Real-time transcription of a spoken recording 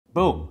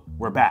Boom,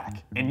 we're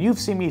back. And you've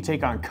seen me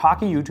take on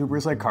cocky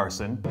YouTubers like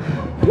Carson,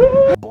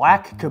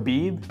 Black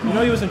Khabib, you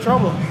know he was in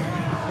trouble.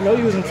 You know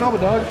he was in trouble,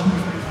 dog.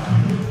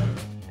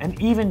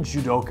 And even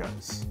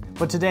judokas.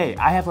 But today,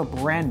 I have a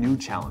brand new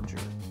challenger.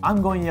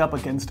 I'm going up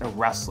against a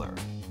wrestler.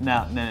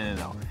 No.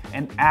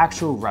 An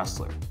actual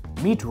wrestler.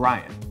 Meet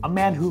Ryan, a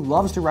man who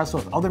loves to wrestle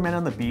with other men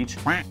on the beach,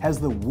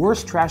 has the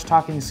worst trash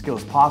talking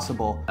skills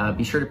possible.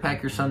 Be sure to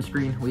pack your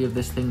sunscreen. We have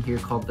this thing here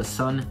called the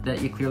sun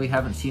that you clearly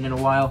haven't seen in a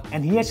while.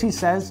 And he actually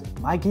says,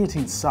 my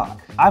guillotines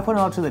suck. I put him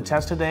out to the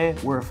test today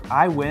where if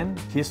I win,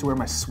 he has to wear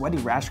my sweaty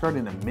rash guard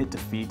and admit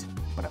defeat.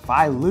 But if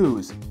I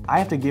lose, I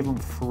have to give him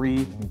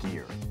free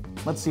gear.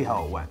 Let's see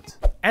how it went.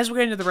 As we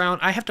get into the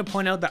round, I have to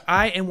point out that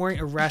I am wearing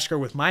a rash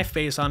guard with my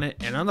face on it,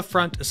 and on the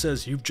front it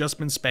says, "You've just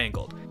been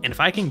spangled." And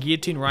if I can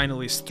guillotine Ryan at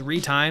least 3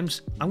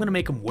 times, I'm gonna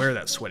make him wear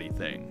that sweaty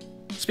thing.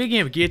 Speaking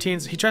of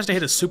guillotines, he tries to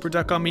hit a super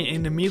duck on me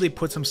and immediately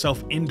puts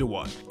himself into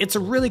one. It's a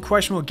really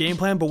questionable game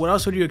plan, but what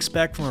else would you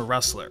expect from a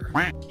wrestler?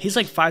 He's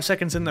like 5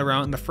 seconds in the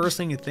round, and the first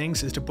thing he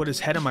thinks is to put his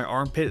head in my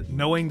armpit,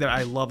 knowing that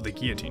I love the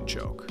guillotine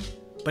choke.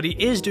 But he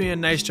is doing a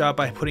nice job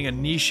by putting a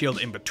knee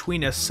shield in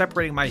between us,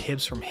 separating my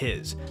hips from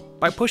his.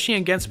 By pushing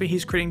against me,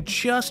 he's creating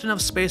just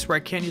enough space where I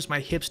can't use my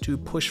hips to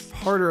push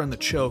harder on the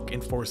choke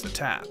and force the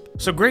tap.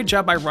 So great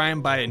job by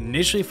Ryan by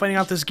initially fighting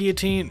off this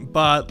guillotine,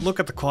 but look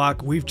at the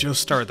clock, we've just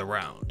started the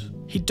round.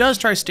 He does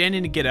try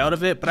standing to get out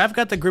of it, but I've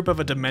got the grip of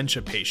a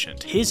dementia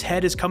patient. His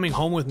head is coming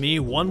home with me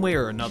one way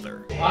or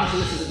another. Honestly,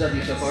 this is a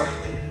W so far.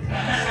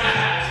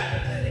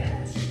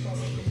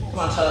 Come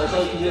on, Tyler,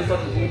 so you can do a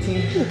fucking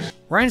guillotine.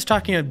 Ryan's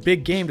talking a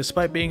big game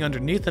despite being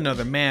underneath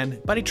another man,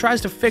 but he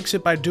tries to fix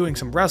it by doing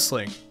some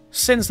wrestling,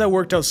 since that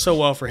worked out so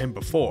well for him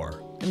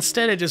before.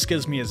 Instead, it just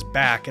gives me his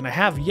back, and I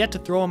have yet to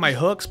throw in my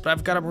hooks, but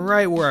I've got him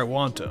right where I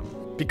want him.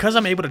 Because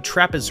I'm able to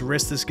trap his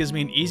wrist, this gives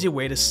me an easy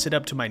way to sit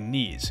up to my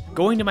knees.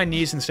 Going to my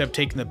knees instead of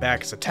taking the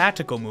back is a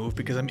tactical move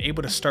because I'm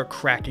able to start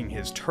cracking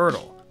his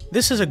turtle.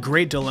 This is a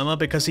great dilemma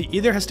because he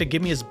either has to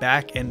give me his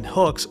back and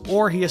hooks,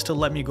 or he has to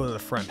let me go to the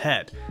front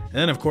head. And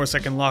then of course I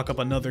can lock up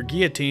another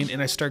guillotine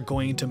and I start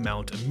going into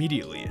mount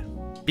immediately.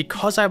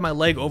 Because I have my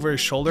leg over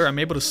his shoulder, I'm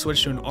able to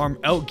switch to an arm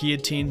out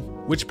guillotine,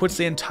 which puts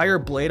the entire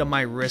blade on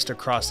my wrist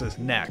across his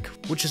neck,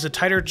 which is a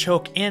tighter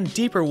choke and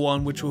deeper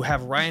one, which will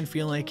have Ryan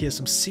feeling like he has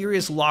some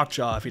serious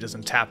lockjaw if he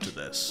doesn't tap to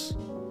this.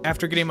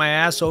 After getting my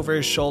ass over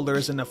his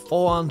shoulders in a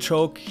full-on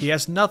choke, he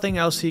has nothing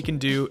else he can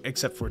do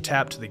except for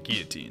tap to the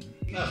guillotine.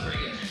 That was pretty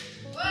good.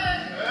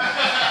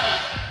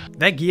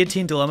 That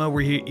guillotine dilemma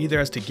where he either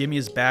has to give me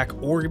his back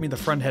or give me the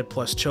front head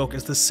plus choke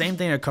is the same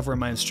thing I cover in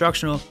my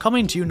instructional,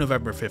 coming to you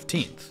November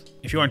 15th.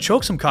 If you want to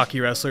choke some cocky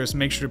wrestlers,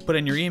 make sure to put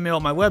in your email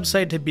on my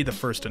website to be the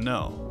first to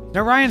know.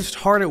 Now Ryan's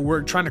hard at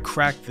work trying to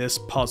crack this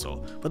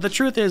puzzle, but the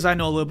truth is I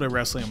know a little bit of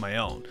wrestling on my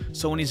own,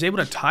 so when he's able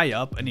to tie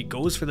up and he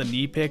goes for the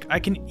knee pick, I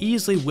can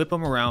easily whip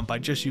him around by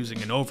just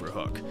using an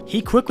overhook.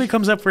 He quickly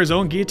comes up for his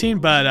own guillotine,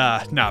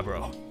 but nah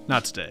bro.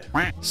 Not today.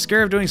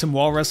 Scared of doing some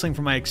wall wrestling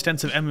for my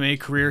extensive MMA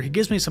career, he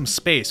gives me some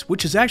space,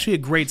 which is actually a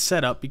great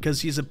setup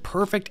because he's a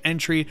perfect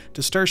entry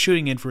to start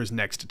shooting in for his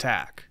next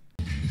attack.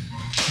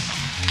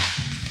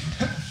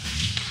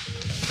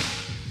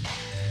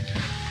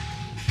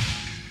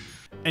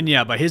 And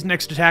yeah, by his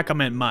next attack, I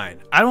meant mine.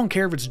 I don't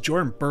care if it's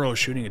Jordan Burroughs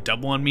shooting a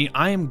double on me,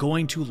 I am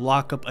going to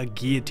lock up a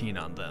guillotine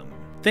on them.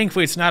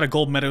 Thankfully, it's not a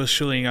gold medalist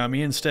shooting on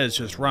me, instead it's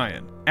just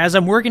Ryan. As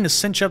I'm working to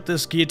cinch up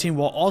this guillotine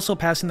while also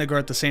passing the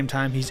guard at the same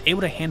time, he's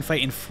able to hand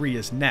fight and free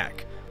his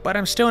neck. But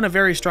I'm still in a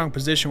very strong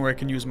position where I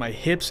can use my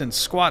hips and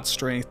squat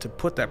strength to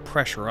put that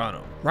pressure on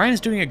him.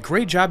 Ryan's doing a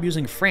great job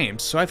using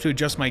frames, so I have to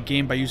adjust my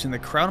game by using the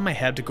crown of my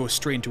head to go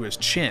straight into his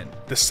chin.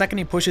 The second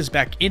he pushes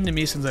back into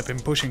me, since I've been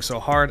pushing so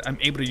hard, I'm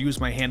able to use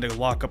my hand to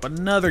lock up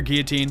another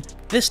guillotine,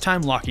 this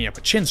time locking up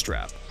a chin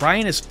strap.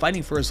 Ryan is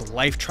fighting for his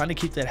life trying to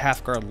keep that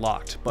half guard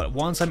locked, but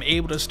once I'm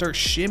able to start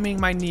shimming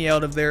my knee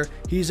out of there,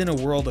 he's in a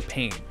world of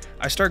pain.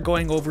 I start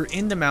going over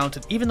into mount,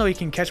 and even though he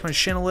can catch my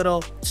shin a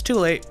little, it's too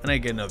late and I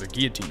get another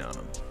guillotine on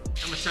him.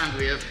 How much time do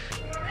we have?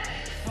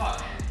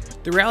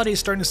 The reality is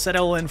starting to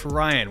settle in for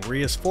Ryan, where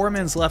he has 4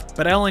 minutes left,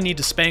 but I only need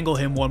to spangle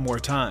him one more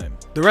time.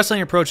 The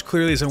wrestling approach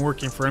clearly isn't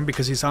working for him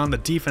because he's on the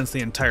defense the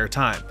entire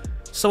time,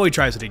 so he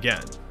tries it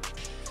again.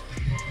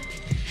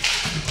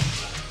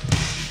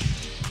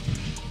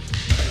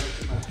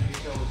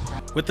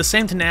 With the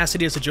same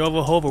tenacity as a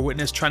Jehovah's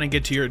Witness trying to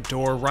get to your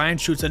door, Ryan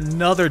shoots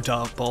another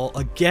double,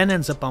 again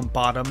ends up on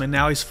bottom, and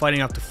now he's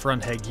fighting off the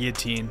front head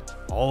guillotine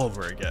all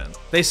over again.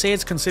 They say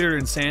it's considered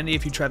insanity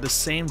if you try the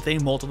same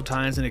thing multiple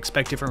times and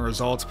expect different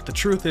results, but the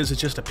truth is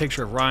it's just a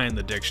picture of Ryan in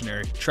the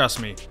dictionary.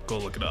 Trust me, go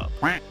look it up.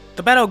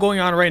 The battle going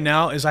on right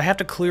now is I have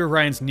to clear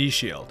Ryan's knee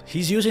shield.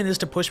 He's using this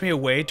to push me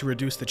away to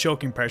reduce the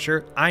choking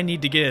pressure. I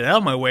need to get it out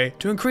of my way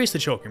to increase the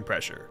choking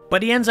pressure.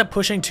 But he ends up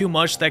pushing too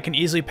much that can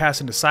easily pass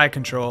into side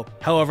control.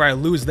 However, I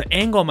lose the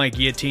angle on my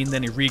guillotine,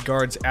 then he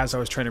reguards as I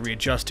was trying to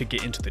readjust to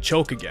get into the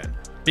choke again.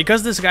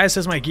 Because this guy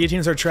says my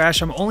guillotines are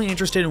trash, I'm only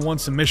interested in one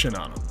submission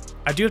on him.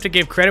 I do have to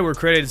give credit where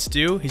credit is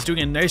due. He's doing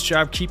a nice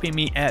job keeping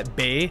me at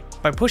bay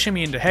by pushing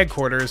me into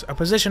headquarters, a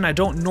position I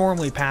don't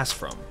normally pass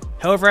from.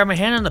 However, I have my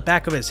hand on the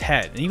back of his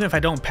head, and even if I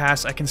don't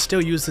pass, I can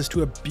still use this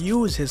to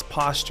abuse his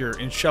posture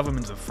and shove him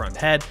into the front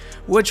head,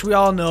 which we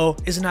all know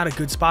is not a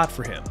good spot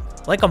for him.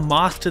 Like a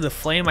moth to the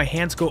flame, my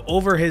hands go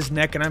over his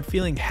neck and I'm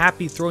feeling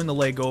happy throwing the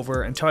leg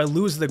over until I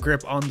lose the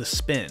grip on the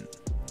spin.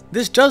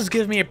 This does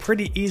give me a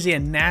pretty easy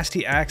and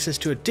nasty access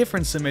to a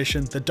different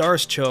submission, the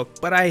Darce choke,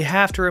 but I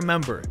have to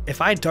remember,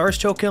 if I Darce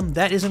choke him,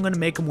 that isn't going to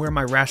make him wear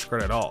my rash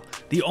guard at all.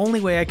 The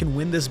only way I can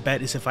win this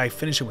bet is if I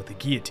finish him with a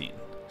guillotine.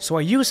 So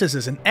I use this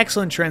as an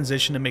excellent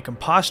transition to make him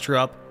posture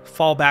up,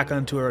 fall back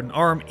onto an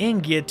arm in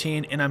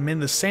guillotine, and I'm in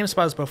the same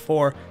spot as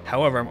before,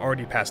 however I'm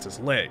already past his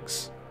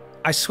legs.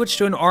 I switch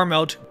to an arm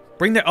out,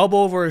 bring the elbow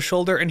over his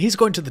shoulder, and he's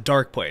going to the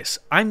dark place.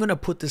 I'm going to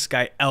put this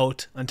guy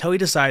out until he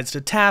decides to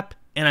tap,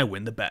 and I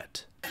win the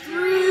bet.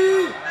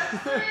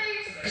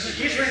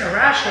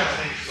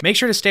 Make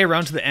sure to stay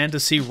around to the end to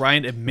see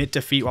Ryan admit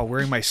defeat while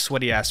wearing my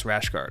sweaty ass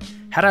rash guard.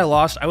 Had I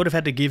lost, I would have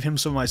had to give him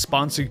some of my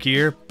sponsored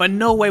gear, but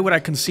no way would I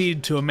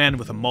concede to a man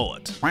with a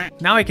mullet.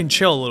 Now I can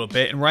chill a little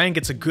bit, and Ryan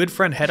gets a good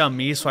front head on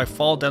me, so I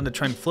fall down to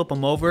try and flip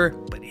him over,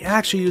 but he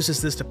actually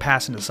uses this to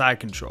pass into side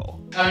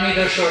control. I don't need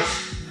those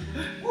shorts.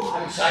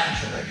 I'm in side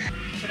control right now.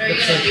 But are you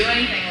gonna do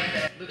anything with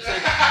it? Looks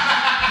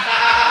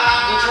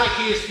like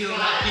he is feeling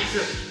that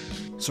pizza.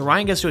 So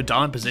Ryan gets to a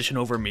dominant position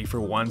over me for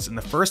once, and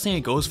the first thing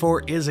he goes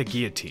for is a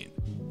guillotine.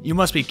 You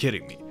must be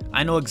kidding me.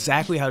 I know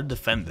exactly how to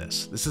defend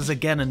this. This is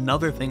again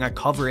another thing I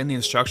cover in the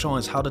instructional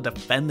is how to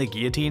defend the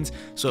guillotines,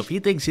 so if he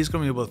thinks he's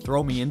going to be able to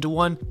throw me into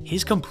one,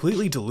 he's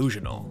completely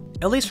delusional.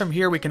 At least from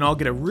here we can all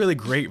get a really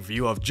great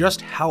view of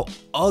just how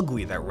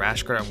ugly that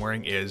rash guard I'm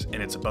wearing is,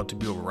 and it's about to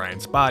be over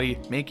Ryan's body,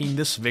 making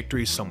this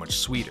victory so much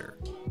sweeter.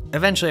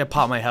 Eventually I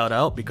pop my head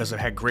out because I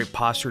had great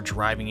posture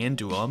driving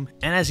into him,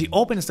 and as he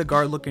opens the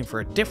guard looking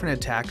for a different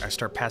attack, I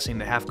start passing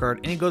the half guard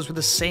and he goes for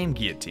the same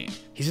guillotine.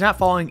 He's not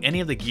following any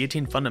of the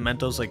guillotine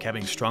fundamentals like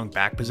having strong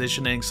back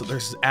positioning, so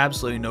there's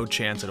absolutely no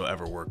chance it'll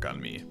ever work on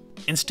me.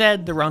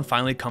 Instead, the round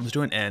finally comes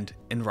to an end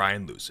and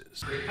Ryan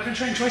loses. I've been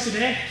training twice a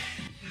day,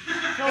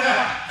 filled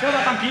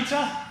up on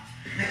pizza,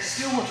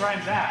 still whooped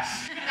Ryan's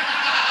ass.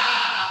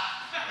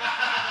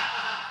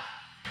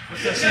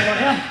 What's that say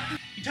about him?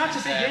 He talks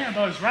a big game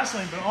about his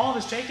wrestling, but all of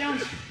his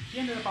takedowns, he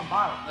ended up on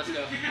bottom. Let's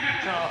go.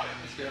 So,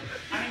 Let's go.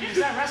 I mean, is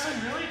that wrestling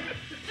really?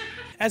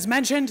 As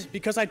mentioned,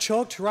 because I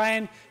choked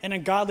Ryan an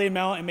ungodly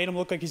amount and made him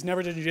look like he's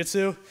never done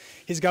jiu-jitsu,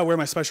 he's got to wear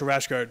my special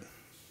rash guard.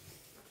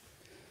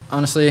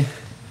 Honestly,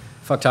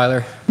 fuck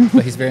Tyler,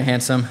 but he's very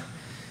handsome,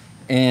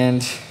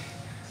 and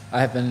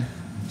I have been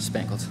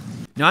spangled.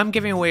 Now I'm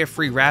giving away a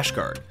free rash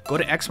guard. Go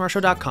to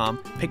xmartial.com,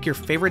 pick your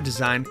favorite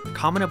design,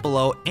 comment it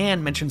below,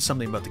 and mention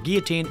something about the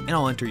guillotine, and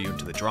I'll enter you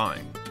into the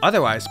drawing.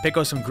 Otherwise, pick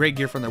out some great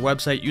gear from their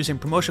website using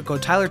promotion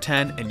code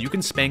Tyler10, and you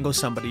can spangle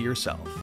somebody yourself.